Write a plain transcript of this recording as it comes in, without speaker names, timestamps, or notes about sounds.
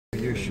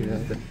Your shit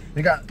out there.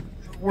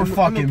 We're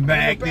fucking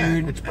back,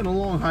 dude. It's been a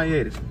long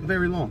hiatus,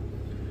 very long.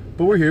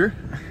 But we're here.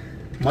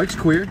 Mike's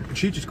queer,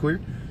 Cheech is queer,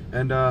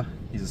 and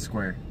he's a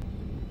square.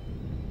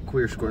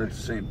 Queer square, it's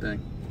the same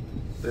thing.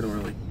 They don't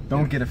really.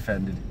 Don't get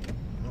offended.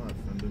 I'm not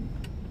offended.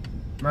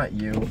 Not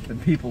you. The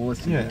people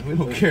listening. Yeah, we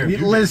don't care.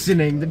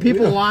 Listening. The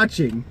people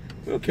watching.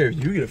 We don't care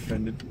if you get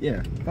offended.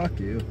 Yeah. Fuck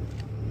you.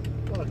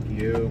 Fuck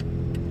you.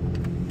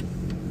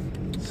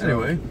 So,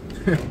 anyway,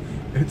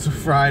 it's a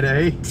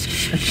Friday.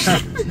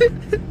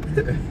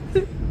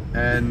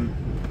 And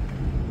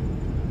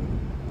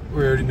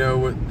we already know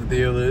what the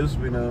deal is.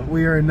 We know.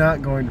 We are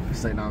not going to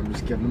say, no, I'm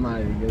just kidding. I'm not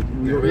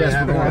even good. Yes,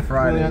 we're going on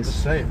Fridays. We don't have to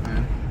say it,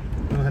 man.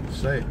 We don't have to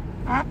say it.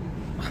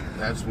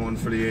 That's one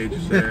for the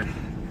ages there.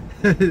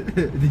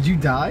 Did you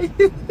die?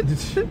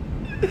 Just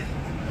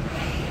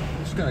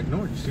got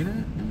ignored. You see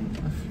that?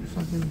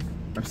 Fucking...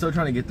 I'm still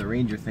trying to get the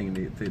Ranger thing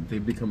to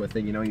become a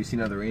thing. You know, you see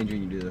another Ranger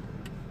and you do the...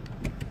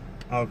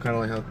 Oh, kind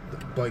of like how the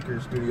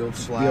bikers do the old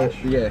slash.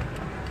 Yeah.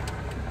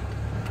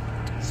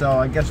 So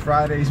I guess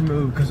Fridays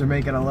move because they're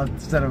making a left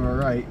instead of a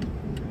right.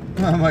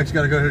 Mike's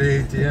got to go to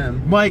the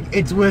ATM. Mike,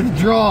 it's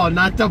withdraw,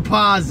 not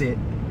deposit.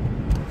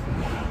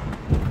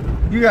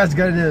 You guys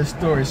got to know the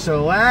story.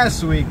 So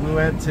last week we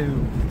went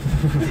to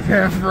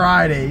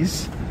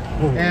Fridays.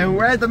 And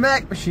we're at the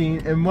Mac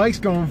machine, and Mike's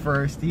going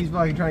first. He's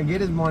fucking trying to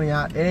get his money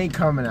out. It ain't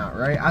coming out,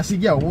 right? I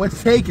said, yo,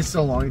 what's taking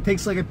so long? It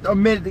takes like a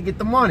minute to get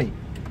the money.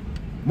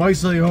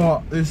 Mike's like,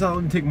 oh, it's not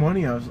letting me take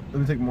money out.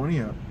 Let me take money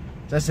out.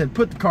 So I said,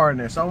 put the card in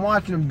there. So I'm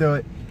watching him do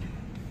it.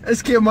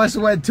 This kid must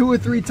have went 2 or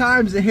 3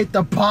 times and hit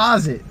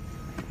deposit.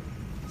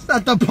 It's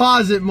not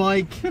deposit,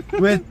 Mike.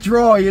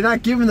 Withdraw. You're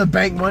not giving the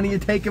bank money. You're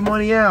taking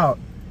money out.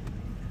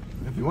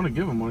 If you want to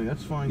give them money,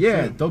 that's fine.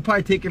 Yeah, too. they'll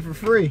probably take it for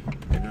free.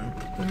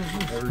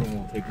 Everyone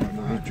will take my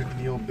money.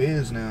 Drinking the old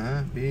biz now,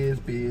 huh? Biz.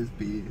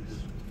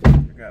 I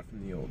got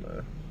from the old,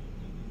 It's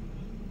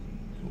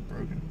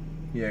broken.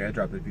 Yeah, I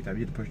dropped it a few times.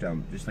 You have to push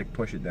down, just like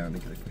push it down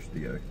and push it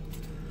together.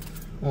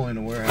 Only in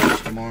the warehouse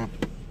tomorrow.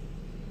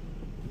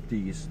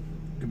 These.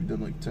 Could be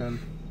done like 10.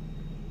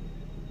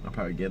 I'll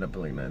probably get up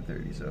at like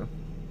 9:30, so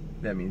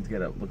that means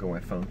get up, look at my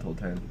phone till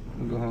 10.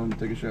 We'll go home,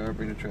 take a shower,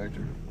 bring the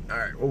tractor.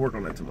 Alright, we'll work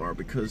on that tomorrow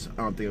because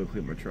I don't think I'll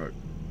clean my truck.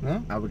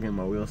 No? I was looking at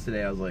my wheels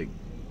today, I was like...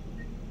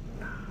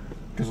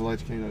 Because the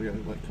lights came out, you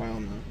got like Kyle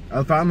on that.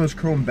 I found those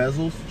chrome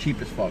bezels, cheap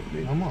as fuck,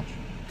 dude. How much?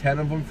 10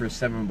 of them for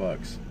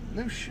 $7.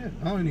 No shit,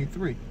 I only need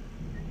 3.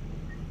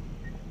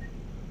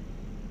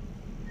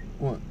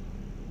 What?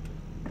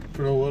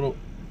 For the little...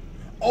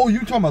 Oh, you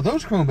talking about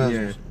those chrome bezels?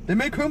 Yeah. They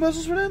make chrome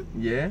bezels for them?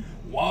 Yeah.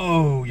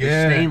 Whoa, yeah.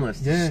 They're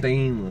stainless. Yeah.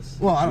 Stainless.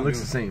 Well, I don't it looks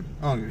the same.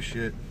 I don't give a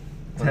shit.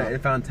 I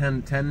found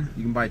 10,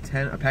 you can buy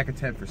 10, a pack of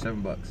 10 for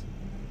 $7.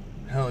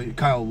 Hell yeah,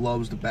 Kyle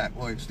loves the back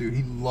lights, dude.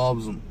 He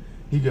loves them.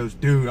 He goes,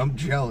 dude, I'm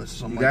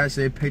jealous. I'm you like, gotta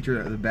see a picture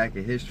of the back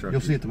of his truck.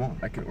 You'll see it tomorrow.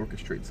 I can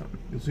orchestrate something.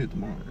 You'll see it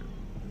tomorrow.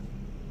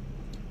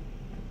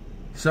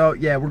 So,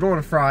 yeah, we're going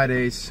to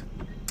Fridays.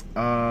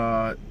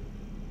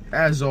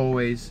 As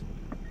always,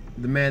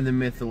 the man, the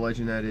myth, the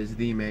legend that is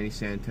the Manny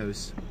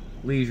Santos,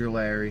 Leisure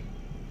Larry,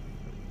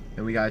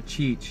 and we got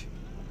Cheech,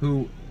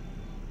 who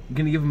I'm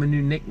gonna give him a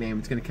new nickname.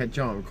 It's gonna catch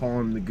on. We're calling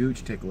him the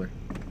Gooch Tickler.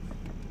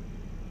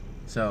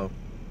 So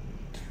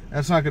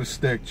that's not gonna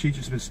stick. Cheech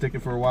has been sticking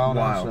for a while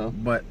now. So.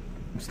 But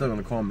I'm still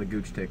gonna call him the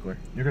Gooch Tickler.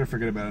 You're gonna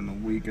forget about it in a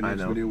week. And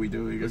next video we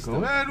do, you're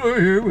gonna go, and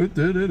we're here with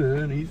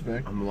and he's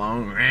back. I'm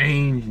long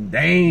range and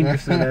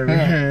dangerous with every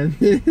hand.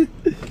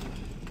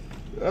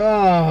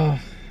 Oh.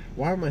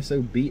 Why am I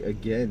so beat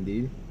again,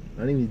 dude?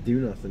 I didn't even do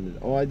nothing.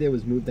 All I did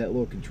was move that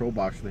little control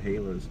box for the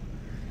Halos.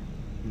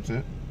 What's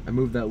that? I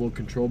moved that little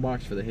control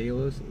box for the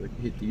Halos. Like,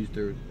 hit to use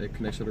that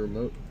connection to the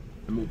remote.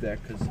 I moved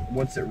that because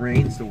once it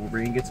rains, the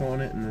rain gets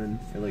on it, and then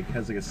it like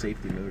has like a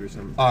safety mode or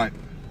something. All right.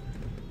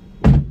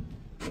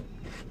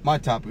 My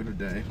topic of the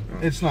day.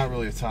 It's not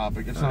really a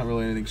topic. It's not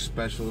really anything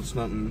special. It's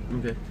nothing.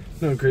 Okay.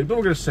 Nothing crazy. But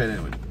we're gonna say it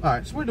anyway. All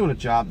right. So we're doing a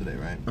job today,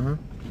 right?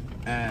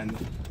 And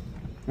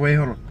wait,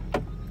 hold on.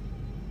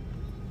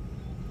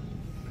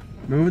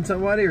 Moving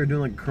somebody or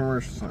doing like a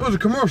commercial something? It was a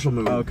commercial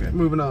move. Oh, okay.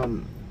 Moving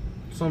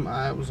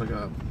it was like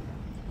a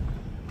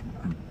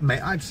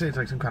I'd say it's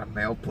like some kind of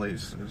mail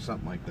place or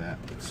something like that.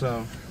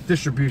 So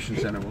distribution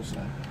center, we'll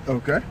say.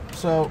 Okay.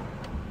 So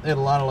they had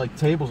a lot of like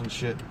tables and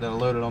shit that I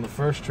loaded on the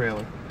first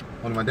trailer,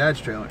 on my dad's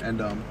trailer, and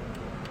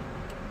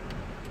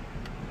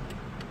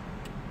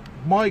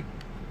Mike.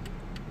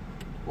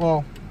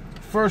 Well,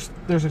 first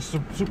there's a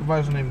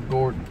supervisor named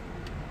Gordon.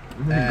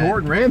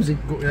 Gordon Ramsay.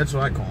 That's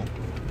what I call him.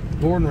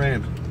 Gordon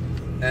Ramsay.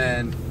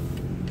 And,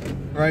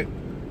 right,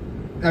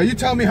 now you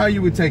tell me how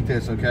you would take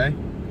this, okay?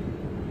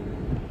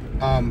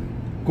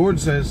 Gordon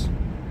says,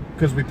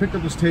 because we picked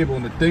up this table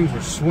and the things were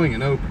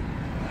swinging open.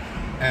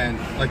 And,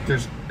 like,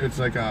 it's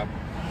like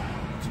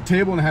it's a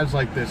table and it has,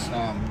 like, this,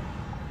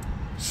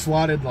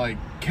 slotted, like,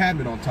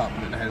 cabinet on top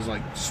of it. It has,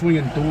 like,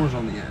 swinging doors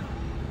on the end.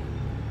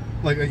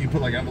 Like, you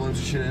put, like, envelopes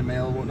and shit in,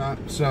 mail and whatnot.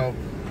 So,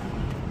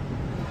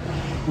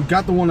 we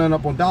got the one end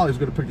up on Dolly. He's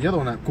going to pick the other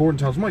one up. Gordon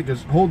tells Mike,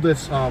 goes, hold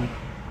this so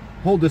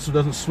it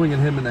doesn't swing at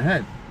him in the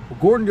head. Well,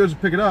 Gordon goes to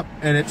pick it up,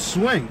 and it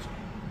swings.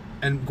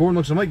 And Gordon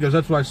looks at Mike and goes,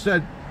 that's what I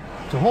said,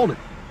 to hold it.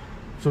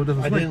 So it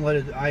doesn't swing. I didn't let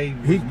it, I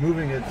was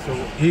moving it, so...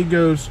 He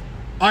goes,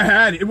 I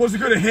had it. It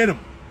wasn't going to hit him.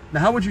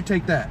 Now, how would you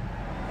take that?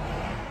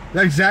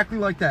 Exactly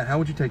like that. How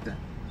would you take that?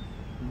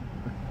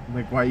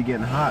 Like, why are you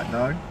getting hot,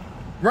 dog?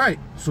 Right.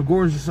 So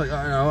Gordon's just like,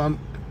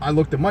 I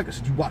looked at Mike. I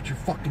said, you watch your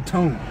fucking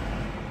tone.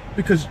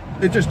 Because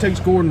it just takes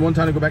Gordon one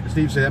time to go back to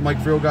Steve and say, that Mike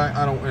Friel guy,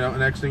 I don't, you know,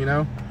 next thing you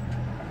know,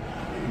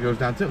 he goes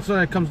down. So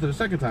then it comes to the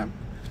second time.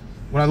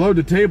 When I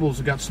loaded the tables,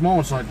 it got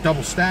small, so I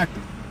double stacked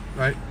them,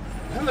 right?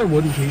 And they're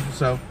wooden pieces,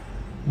 so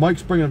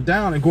Mike's bringing them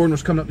down, and Gordon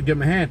was coming up to give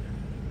him a hand.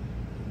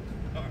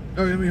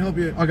 Oh, let me help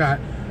you. I got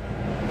it.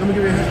 Let me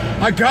give you a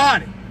hand. I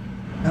got it.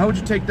 How would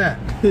you take that?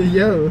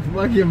 Yo,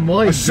 fucking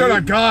Mike. I said, I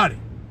got it.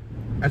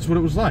 That's what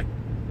it was like.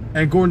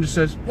 And Gordon just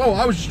says, "Whoa,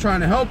 I was just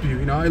trying to help you.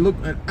 You know,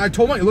 I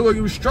told Mike it looked like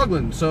he was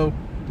struggling, so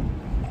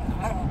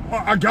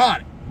I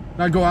got it."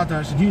 And I go out there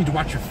and I said, "You need to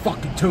watch your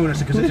fucking tone." I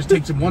said, "Because it just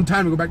takes him one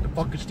time to go back to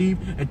fucking Steve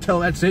and tell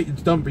that's it.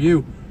 It's done for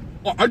you."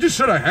 Well, I just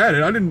said I had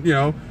it. I didn't, you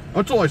know.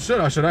 That's all I said.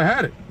 I said I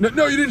had it.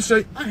 No, you didn't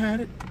say I had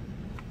it.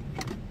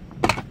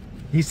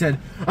 He said,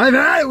 "I've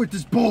had it with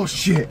this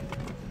bullshit."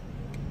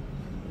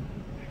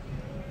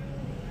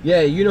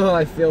 Yeah, you know how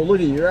I feel. Look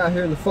at you. You're out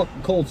here in the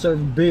fucking cold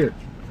serving beer.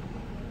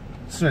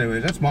 So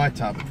anyways, that's my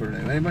topic for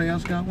today. Anybody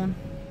else got one?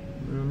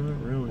 No, not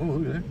really. Oh,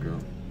 look at that girl.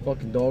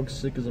 Fucking dog's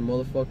sick as a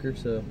motherfucker,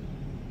 so.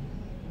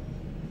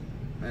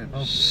 Man,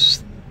 oh.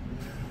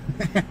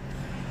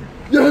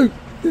 Yo!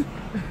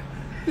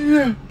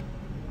 Yeah!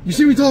 You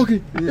see me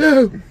talking?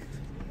 Yo! Where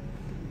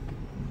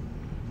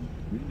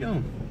you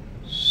going?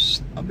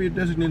 I'll be a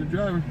designated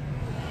driver.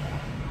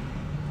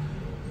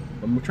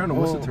 I'm trying to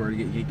whistle to her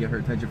to get her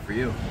attention for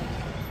you.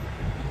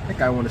 That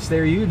guy want to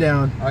stare you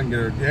down. I can get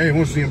her. Yeah, he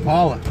wants the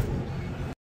Impala.